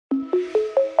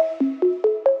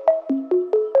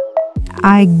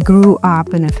I grew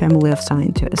up in a family of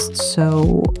scientists,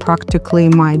 so practically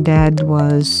my dad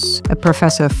was a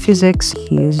professor of physics.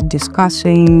 He is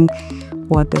discussing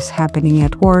what is happening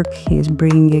at work. He is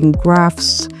bringing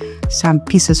graphs, some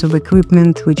pieces of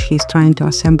equipment which he's trying to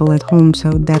assemble at home. So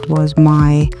that was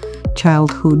my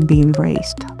childhood being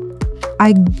raised.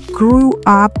 I grew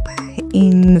up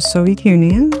in the Soviet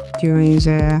Union during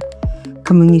the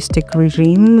communistic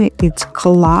regime. It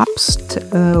collapsed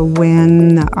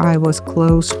when I was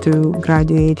close to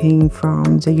graduating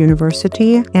from the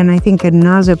university. And I think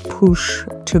another push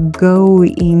to go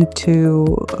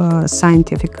into a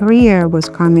scientific career was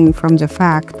coming from the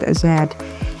fact that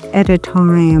at a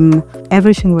time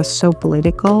everything was so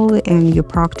political and you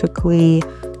practically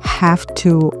have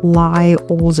to lie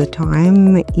all the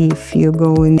time if you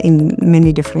go in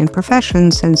many different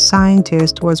professions, and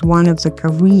scientist was one of the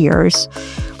careers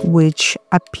which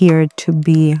appeared to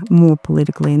be more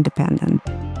politically independent.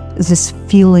 This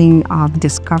feeling of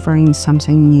discovering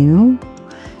something new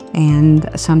and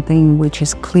something which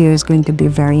is clear is going to be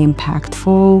very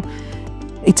impactful,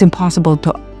 it's impossible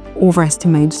to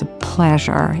overestimate the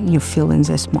pleasure you feel in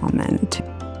this moment.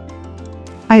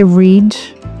 I read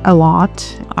a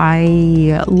lot.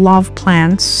 I love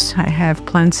plants. I have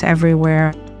plants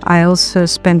everywhere. I also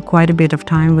spend quite a bit of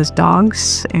time with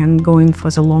dogs and going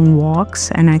for the long walks.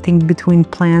 And I think between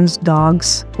plants,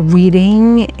 dogs,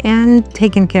 reading, and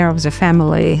taking care of the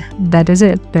family, that is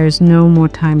it. There's no more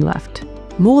time left.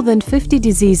 More than 50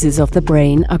 diseases of the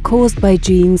brain are caused by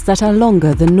genes that are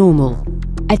longer than normal.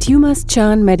 At UMass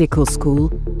Chan Medical School,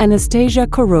 Anastasia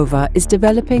Khvorova is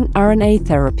developing RNA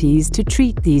therapies to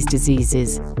treat these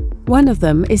diseases. One of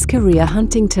them is chorea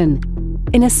Huntington.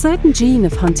 In a certain gene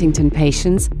of Huntington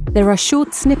patients, there are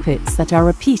short snippets that are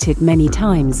repeated many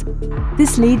times.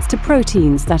 This leads to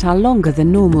proteins that are longer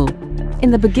than normal.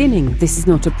 In the beginning, this is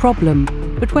not a problem,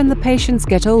 but when the patients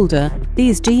get older,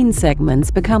 these gene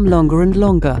segments become longer and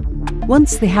longer.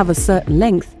 Once they have a certain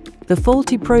length, the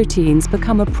faulty proteins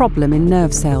become a problem in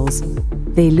nerve cells.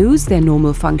 They lose their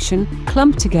normal function,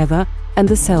 clump together, and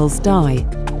the cells die.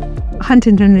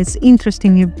 Huntington is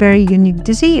interesting, a very unique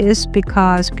disease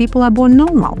because people are born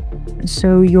normal.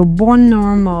 So you're born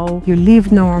normal, you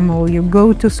live normal, you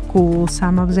go to school,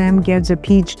 some of them get the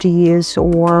PhDs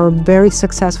or very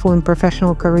successful in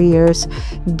professional careers,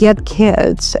 get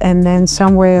kids, and then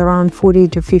somewhere around 40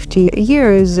 to 50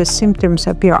 years, the symptoms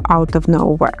appear out of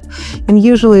nowhere. And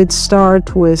usually it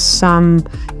starts with some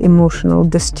emotional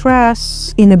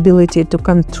distress, inability to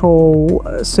control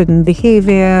certain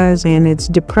behaviors, and it's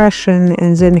depression,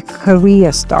 and then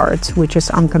chorea starts, which is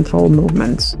uncontrolled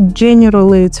movements.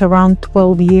 Generally, it's around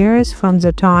 12 years from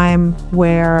the time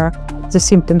where the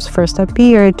symptoms first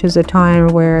appear to the time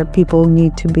where people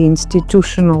need to be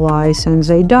institutionalized and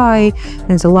they die,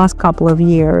 and the last couple of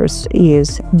years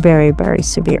is very, very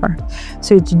severe.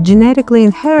 So it's genetically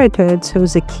inherited, so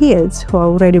the kids who are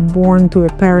already born to a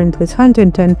parent with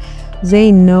Huntington, they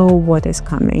know what is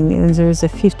coming, and there's a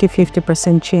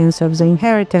 50% chance of the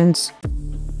inheritance.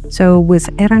 So with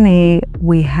RNA,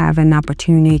 we have an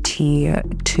opportunity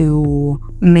to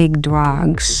make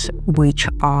drugs which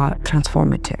are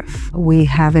transformative. We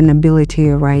have an ability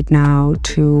right now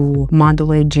to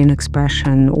modulate gene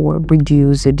expression or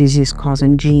reduce the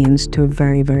disease-causing genes to a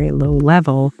very, very low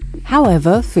level.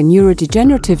 However, for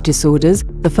neurodegenerative disorders,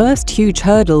 the first huge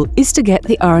hurdle is to get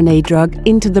the RNA drug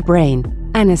into the brain.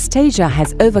 Anastasia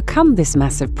has overcome this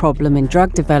massive problem in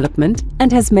drug development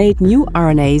and has made new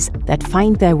RNAs that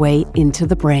find their way into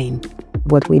the brain.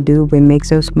 What we do, we make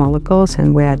those molecules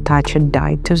and we attach a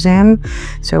dye to them.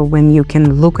 So when you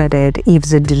can look at it, if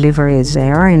the delivery is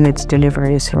there and its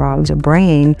delivery is throughout the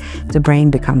brain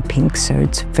becomes pink. So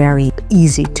it's very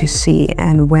easy to see.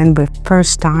 And when the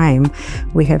first time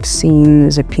we have seen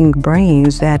the pink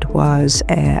brains, that was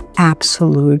an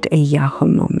absolute Yahoo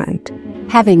moment.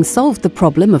 Having solved the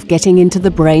problem of getting into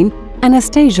the brain,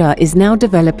 Anastasia is now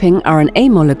developing RNA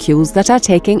molecules that are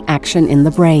taking action in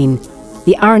the brain.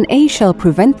 The RNA shall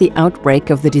prevent the outbreak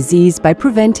of the disease by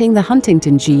preventing the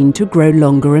Huntington gene to grow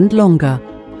longer and longer.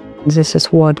 This is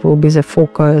what will be the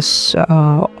focus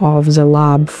of the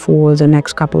lab for the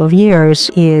next couple of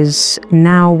years, is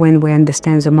now when we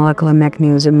understand the molecular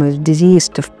mechanism of disease,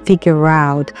 to figure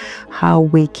out how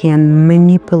we can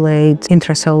manipulate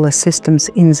intracellular systems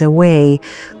in the way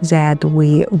that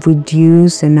we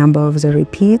reduce the number of the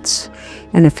repeats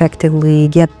and effectively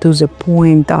get to the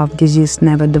point of disease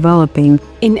never developing.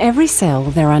 In every cell,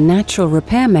 there are natural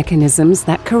repair mechanisms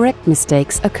that correct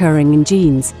mistakes occurring in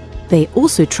genes. They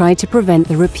also try to prevent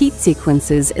the repeat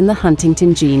sequences in the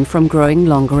Huntington gene from growing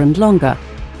longer and longer.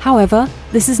 However,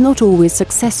 this is not always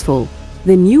successful.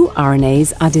 The new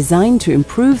RNAs are designed to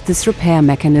improve this repair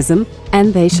mechanism,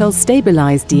 and they shall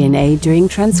stabilize DNA during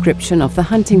transcription of the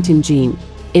Huntington gene.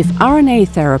 If RNA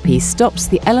therapy stops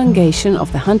the elongation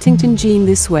of the Huntington gene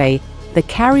this way, the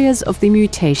carriers of the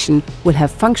mutation will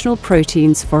have functional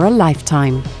proteins for a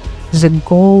lifetime. The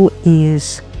goal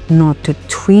is not to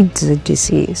treat the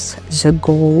disease. The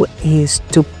goal is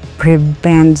to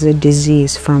prevent the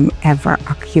disease from ever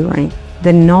occurring.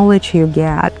 The knowledge you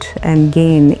get and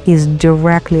gain is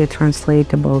directly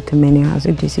translatable to many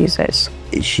other diseases.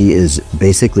 She is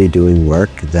basically doing work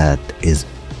that is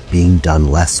being done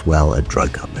less well at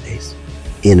drug companies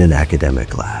in an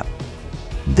academic lab.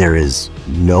 There is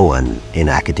no one in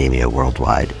academia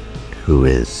worldwide who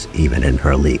is even in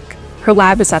her league. Her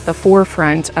lab is at the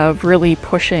forefront of really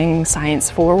pushing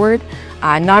science forward,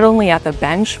 not only at the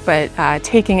bench, but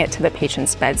taking it to the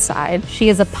patient's bedside. She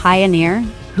is a pioneer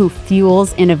who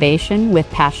fuels innovation with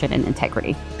passion and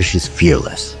integrity. She's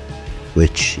fearless,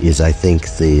 which is, I think,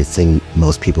 the thing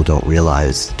most people don't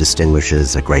realize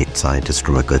distinguishes a great scientist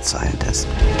from a good scientist.